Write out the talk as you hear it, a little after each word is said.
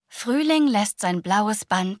Frühling lässt sein blaues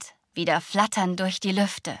Band wieder flattern durch die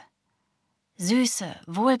Lüfte. Süße,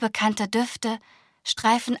 wohlbekannte Düfte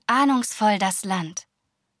streifen ahnungsvoll das Land.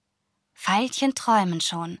 Veilchen träumen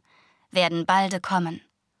schon, werden balde kommen.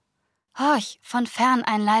 Horch, von fern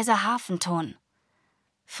ein leiser Harfenton.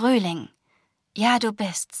 Frühling, ja du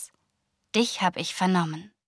bist's, dich hab ich vernommen.